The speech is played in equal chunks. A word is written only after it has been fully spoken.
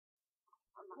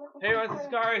Hey, everyone, this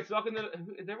is Kari. So welcome to.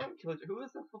 Is everyone killed? Who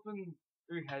is the flipping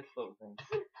three heads float thing?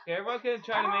 Okay, everyone can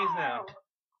try the maze now.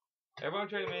 Everyone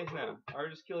try the maze now. Or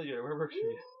just kill you. Where works for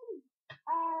you?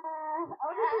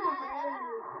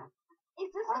 Is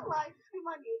this a live stream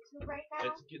on YouTube right now?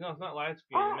 No, it's not live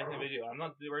stream. I'm making a video. I'm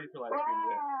not ready for live stream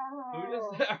yet. Who just?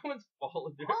 Everyone's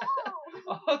falling.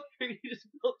 Oh, you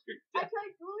just built your deck. I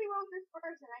tried Julie Rose's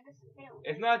first and I just failed.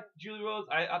 It's not Julie Rose.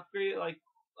 I upgraded like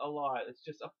a lot. It's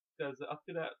just up because up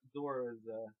to that door is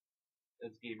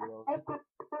Gabriel. Yeah!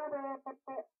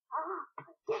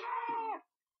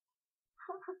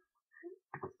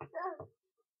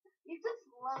 You just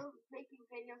love making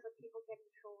videos of people getting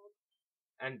trolled.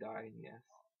 And dying, yes.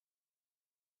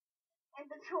 And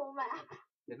the troll map.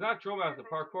 It's not troll map, it's a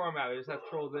parkour map. It just has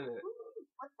trolls in it.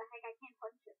 What the heck? I can't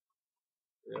punch it.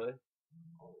 Really?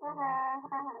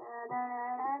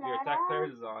 Your attack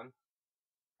players is on.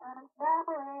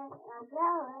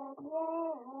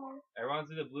 Everyone's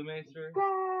in the blue maze first?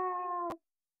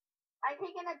 I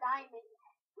taken a diamond.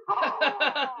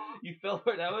 You fell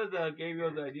for it. That was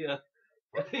Gabriel's idea.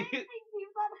 The same thing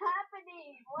keeps on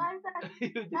happening. Why is that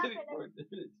You did it happening for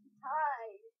every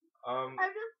time? I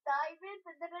just diamonds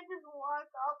and then I just walk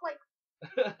off like.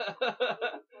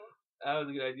 That was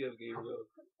a good idea of Gabriel.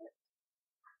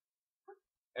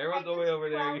 Everyone's all the way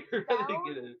over there. You're really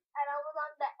good at it. And I was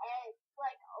on the edge.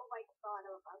 Like, oh my god,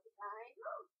 I'm about to die.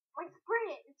 My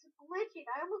sprint, it's glitching.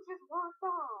 I almost just walked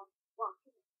off.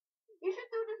 You should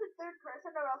do this in third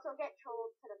person or else you'll get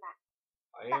trolled to the max.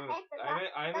 The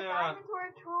diamonds were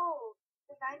trolls.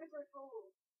 The diamonds were trolls.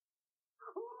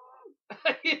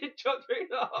 You jumped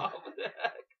right off. What the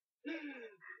heck?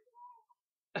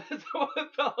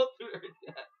 Someone fell through her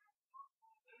death.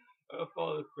 I'll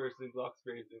follow this person. Glock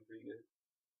spray is doing pretty good.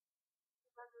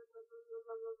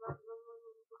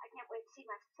 I can't wait to see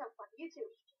myself on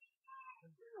YouTube.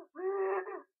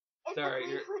 It's Sorry,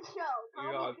 you're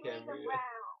on camera.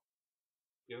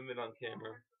 You haven't been on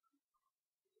camera.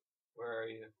 Where are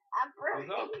you? I'm burning.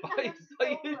 So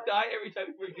you die every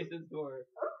time you get this door.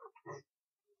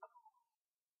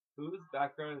 Who's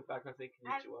background in the background saying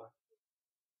konnichiwa?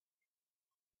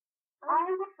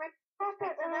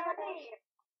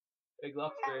 Big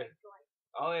love spray.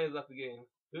 All is left the game.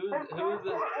 Who's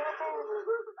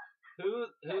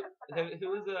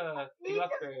big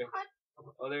love spray?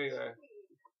 Oh, there you are.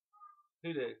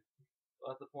 Who did? Well,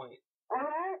 that's the point. When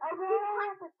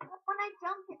I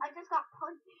jumped, I just got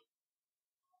punched.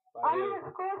 By who?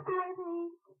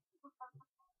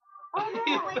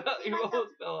 You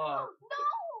almost fell off. No!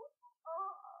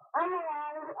 I'm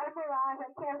alive, I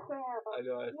can't fail. I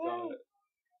know, I saw it.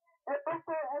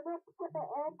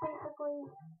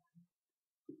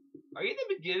 Are you in the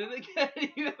beginning again?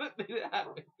 You haven't made it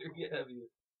halfway through yet, have you?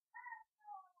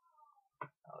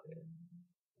 Oh, yeah.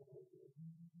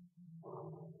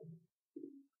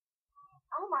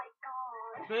 Oh my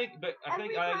god. I think Every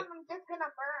time I'm just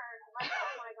gonna burn. Like,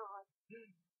 oh my god.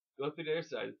 Go through their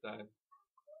side this time.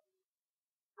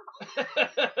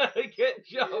 I can't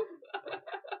jump.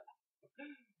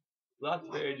 Lots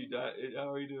of air, you die. How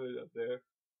are you doing up there?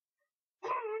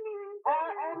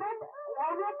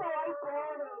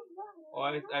 Oh,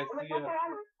 I see you.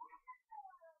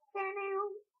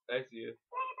 I see you.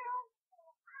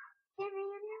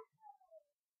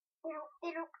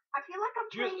 I feel like I'm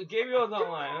playing. Gabriel's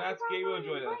online. That's Gabriel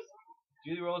join us.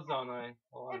 Julie Rose is online.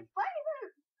 Hold on. Invite him.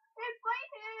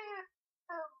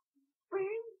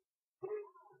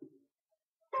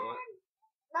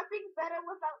 Nothing's better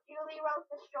without Julie Rose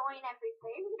destroying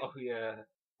everything. Oh yeah.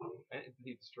 And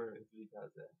he destroyed it. He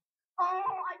does that. Oh,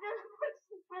 I just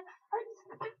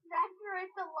pushed Thatcher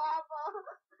into lava.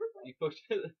 You pushed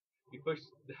that.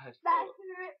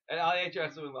 Thatcher. And Ali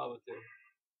tried to in lava too.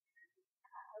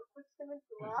 I pushed him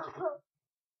into lava.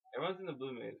 Everyone's in the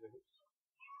blue maze.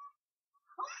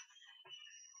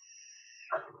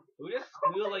 Who just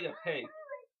squealed like a pig?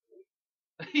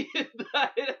 You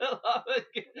died in lava.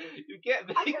 You can't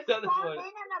make it on this one. I just spawned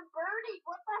in and I'm burning.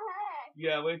 What the heck?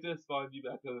 Yeah, wait till it spawns you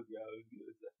back on the ground.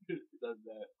 It does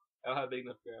that. I don't have big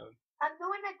enough ground. I'm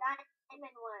doing a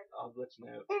diamond one. I'll glitch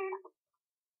now.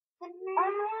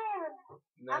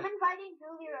 Nice. I'm inviting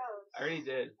Julie Rose. I already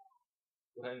did.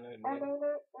 Go ahead and invite.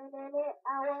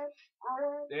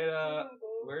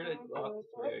 Where did Glock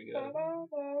Sprayer go?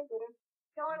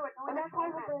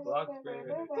 Glock Sprayer.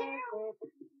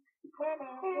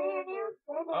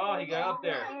 Oh, he got up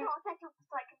there.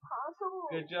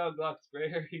 Good job, Glock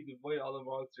Sprayer. He avoided all the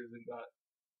monsters and got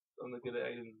some of the good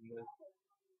items in this.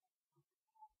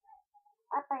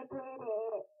 I did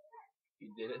it. You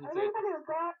did it? Instead of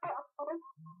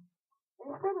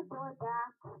doing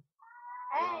that.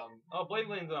 Hey. Oh, Blame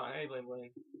Blame's on. Hey, Blame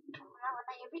Blame.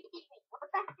 You beat me.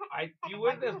 What the heck? You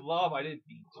win this love. I didn't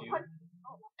beat you.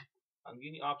 I'm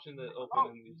giving you option to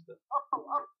open and do stuff.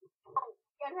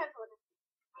 Get him one.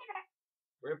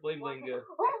 Where Blame Blame go?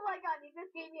 Oh my god, you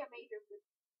just gave me a major boost.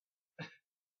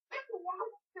 Just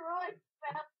walked through it.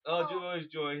 Oh, Julie always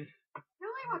joined.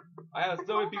 Julie was. I have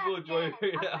so many people who join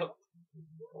right now.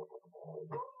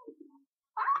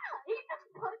 He just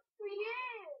punched me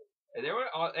in. And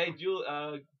everyone, hey, Julie,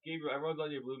 Gabriel, everyone's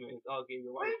on your blue mains. Oh,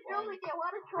 Gabriel, why are you Where's Julie? flying? I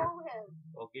want to troll him.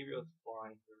 Oh, Gabriel's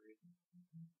flying for a reason.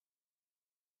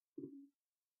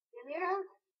 Gabriel?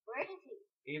 Where is he?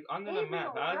 He's under the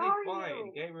map. Gabriel, How is where he are flying?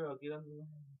 you? Gabriel, get under the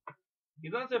map.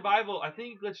 He's on survival. I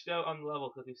think he glitched out on the level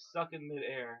because he's stuck in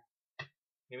midair.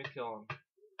 Maybe kill him.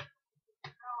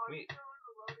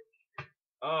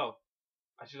 Oh,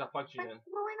 I should have punched you then. I'm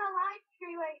doing a live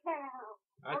stream right now.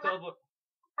 I teleport.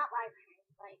 Not live stream,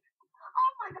 like.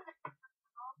 Oh my god.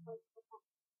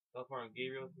 Teleport on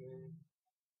Gabriel.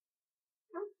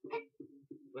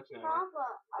 Glitch now. Lava.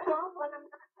 I love when I'm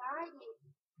not dying.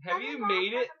 Have you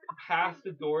made it past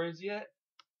the doors yet?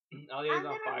 Alia's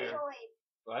on fire.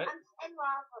 What? I'm in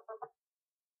lava.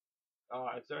 Oh,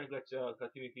 it's starting to glitch out.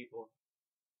 Got too many people.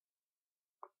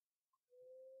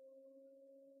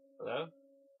 Hello?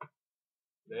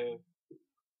 Hello?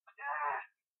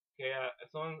 Okay,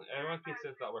 everyone's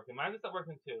PC stopped working. Mine just stopped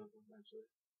working too, eventually.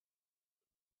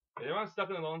 Is everyone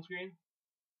stuck in the lone screen?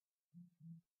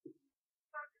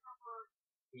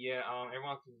 Yeah,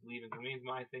 everyone else is leaving. It means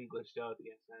my thing glitched out at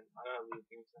PSN. I gotta leave.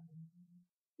 Give me a second.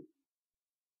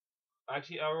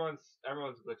 Actually,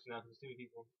 everyone's glitched now because too many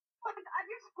people. I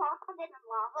just spawned in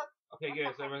lava. Okay,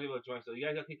 good. So everyone's able to join. So you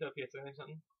guys got kicked out of PSN or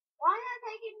something? Why is it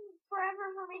taking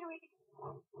forever for me to read?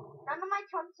 None of my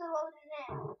chunks are loaded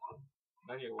in.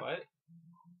 None of your what?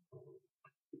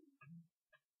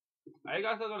 I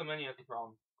gotta go to the menu. That's the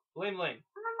problem. Blame Lane.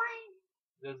 None of my.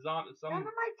 None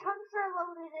of my chunks are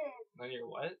loaded in. None of your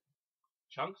what?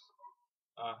 Chunks?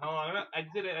 Hold on. I'm gonna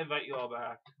exit and invite you all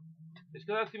back. It's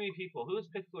because I have too many people. Who is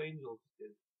Pixel Angels?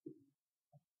 Dude?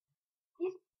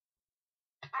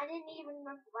 I didn't even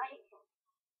invite him.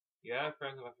 Yeah,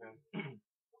 friends with my friend.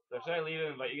 So should I leave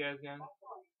and invite you guys again?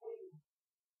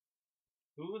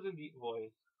 Who was in deep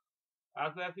voice? I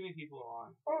also have too many people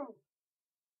on.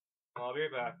 Well, I'll be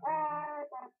right back.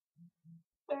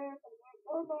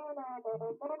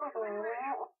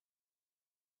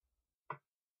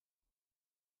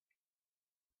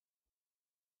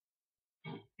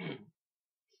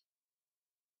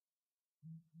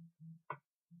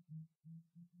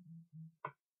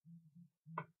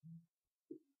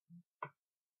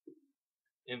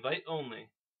 Invite only.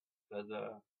 Cause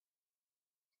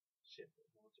shit.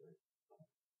 That's right.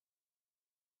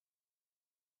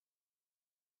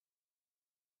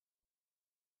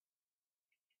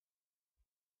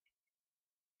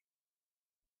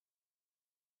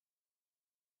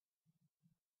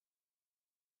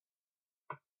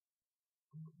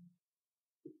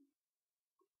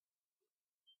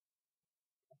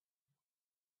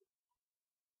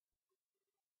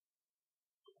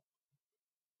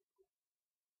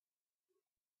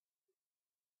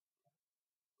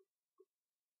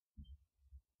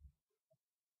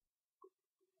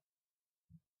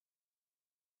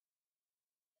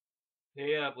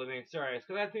 Hey, Oblivion. Sorry, it's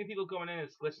because I had too many people going in.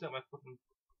 It's glitched out my fucking.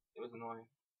 It was annoying.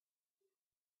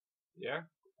 Yeah.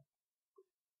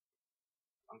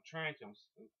 I'm trying to. I'm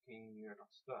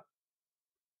stuck.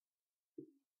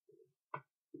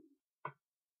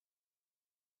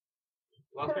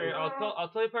 Well, sorry, I'll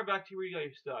teleport back to where you got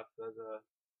your stuff. Cause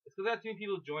it's because I have too many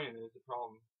people joining. It's a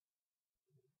problem.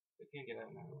 I can't get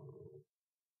out now.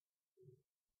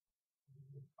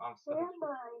 I'm stuck. Where am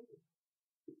I?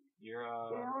 You're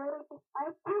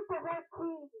I'm super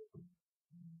happy.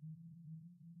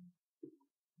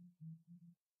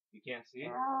 You can't see?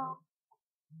 No.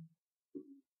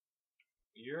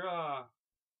 You're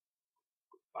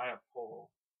by a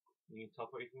pole. You can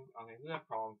teleport you. Okay, who's that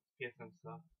problem? PSN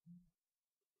stuff.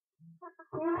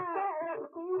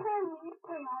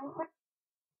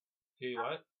 Okay,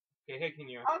 what? Okay, hey, can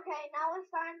you? Okay, now it's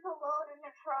time to load in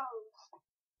the trolls.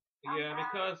 Yeah,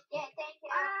 because. Yeah, thank you.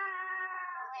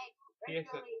 Wait,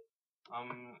 PSN. I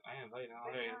invite now.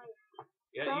 Okay. so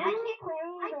Yeah, I can't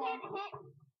hit.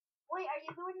 Wait, are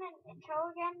you doing the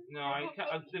intro again? No,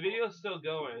 the video's still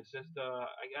going. It's just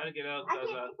I gotta get out. I can't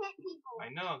hit people. I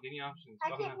know. Give me options. I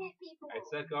can't hit people. I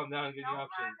said calm down and give me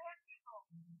options.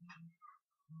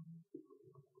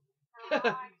 No,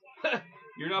 I can't.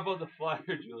 You're not supposed to fly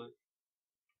here, Julie.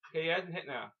 Okay, you hasn't hit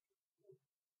now.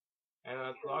 And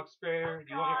clock sprayer.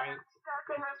 Do you want your?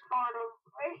 Stuck in this bottom.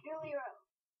 Where's Julie Rose?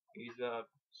 He's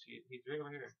He's right over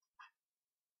here.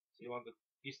 So you want the?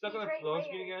 He's stuck He's on the right phone where?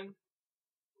 screen again.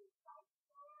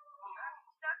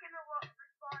 Stuck in the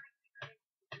respawning screen.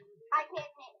 I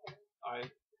can't hit him.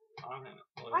 I'm him.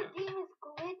 My game is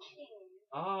glitching.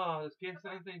 Oh, this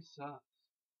PSN thing sucks.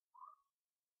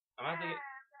 I'm gonna have to get.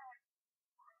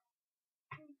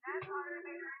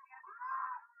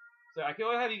 So I can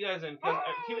only have you guys in because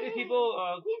too many people.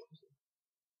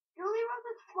 Julie Rose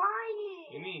is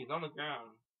flying. You mean he's on the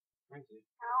ground? Crazy.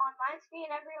 No, on my screen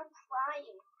everyone's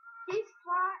flying. He's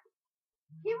flying.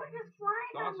 He was just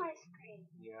flying on my screen.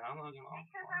 Yeah, I'm not gonna.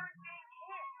 Because I was being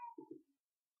hit.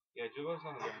 Yeah, Julie's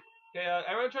on the ground. Okay,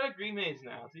 everyone try to green maze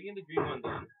now. So you get the green one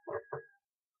done.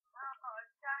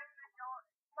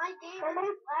 My game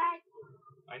is lagging.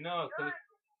 I know, because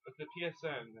it's the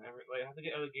PSN. I have to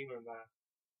get other gamer than that.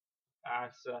 Ah,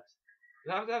 it sucks.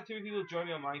 I have to have 2 people join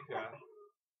me on Minecraft.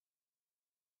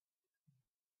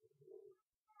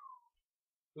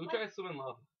 Who tries to swim in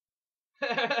lava?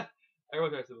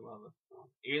 Everyone tries to swim in lava.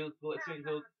 It's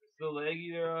still laggy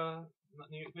there.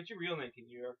 What's your real name, King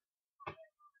New York?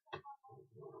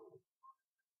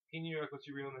 King New York, what's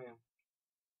your real name?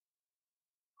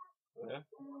 Hello?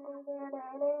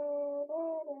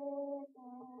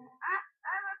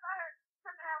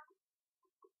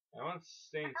 Everyone's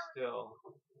staying still.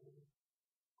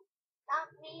 Not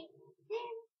me.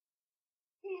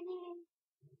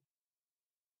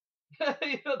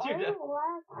 You don't do that.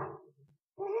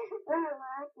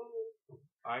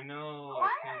 I know, I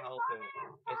can't help it.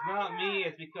 It's not me,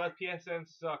 it's because PSN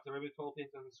sucks. I already told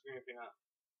PSN on the screen if you're not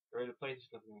ready to play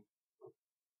stuff with me.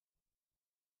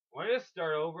 Why don't I just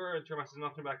start over and turn my system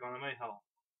off and back on? It might help.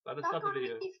 I have to stop the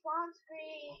video. Respawn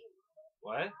screen.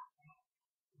 What?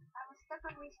 I was stuck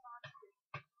on respawn screen.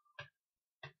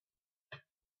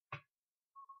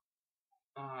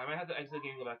 I might have to exit the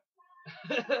game and go back.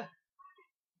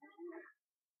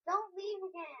 Don't leave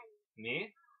again.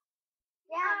 Me?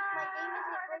 Yeah, my game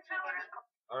isn't glitching anymore.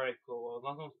 Alright, cool. Well, as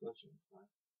long as it's glitching.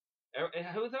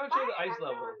 Who's ever tried the ice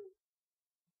level?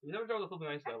 Who's ever tried the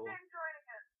flipping ice level?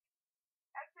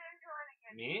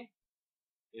 Me?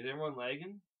 Is everyone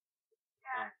lagging?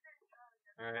 Yeah.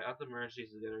 Oh. Alright, I have to merge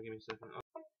these together. Give me a second.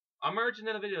 Oh. I'm merging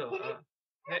in a video.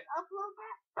 Hey, upload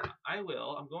that? I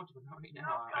will. I'm going to, but not right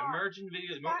now. I'm merging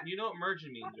video. You know what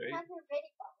merging means, right?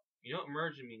 You know what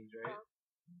merging means, right?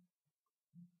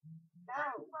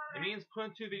 No. It means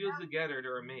putting 2 videos together that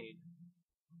are made.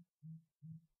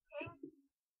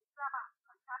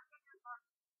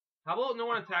 How about no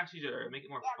one attacks each other? Make it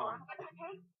more fun.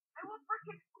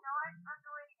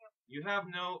 You have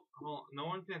no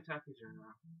one can attack each other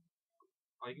now.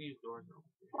 Oh, you can use doors now.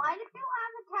 Why did you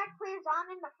have attack players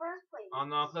on in the first place? Oh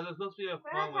no, because it's supposed to be a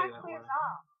fun way that one.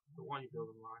 Off. The one you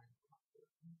build in line.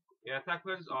 Yeah, attack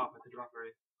players is off. I took it off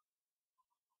already.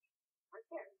 Right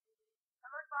there.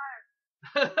 I'm on fire.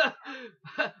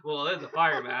 Well, there's a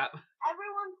fire map.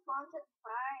 Everyone spawns at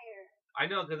fire. I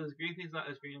know, because this green thing's not,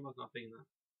 this green almost not big enough.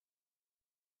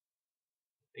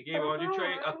 Hey Gabe, why don't you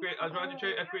try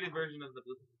upgraded version of the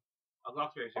blue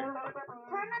Glock Racer? Turn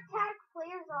attack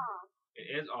players off. It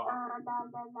is off. I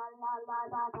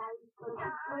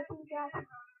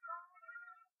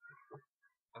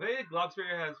think the Glock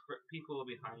Racer has people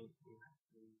behind.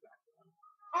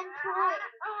 And Troy.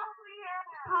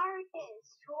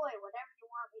 Carcass, Troy, whatever you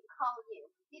want me to call you.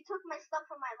 You took my stuff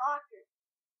from my locker.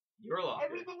 Your locker.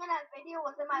 Everything in that video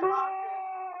was in my locker.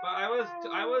 But I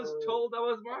was told that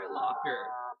was my locker.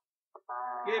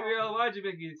 Gabriel, why'd you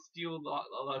make me steal a lot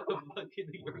of fucking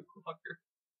your locker?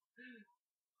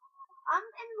 I'm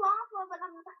in lava, but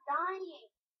I'm dying.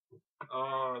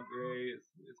 Oh, great.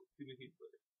 It's too many people.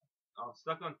 Oh,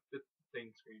 stuck on the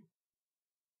thing screen.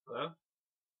 Hello?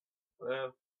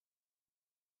 Hello?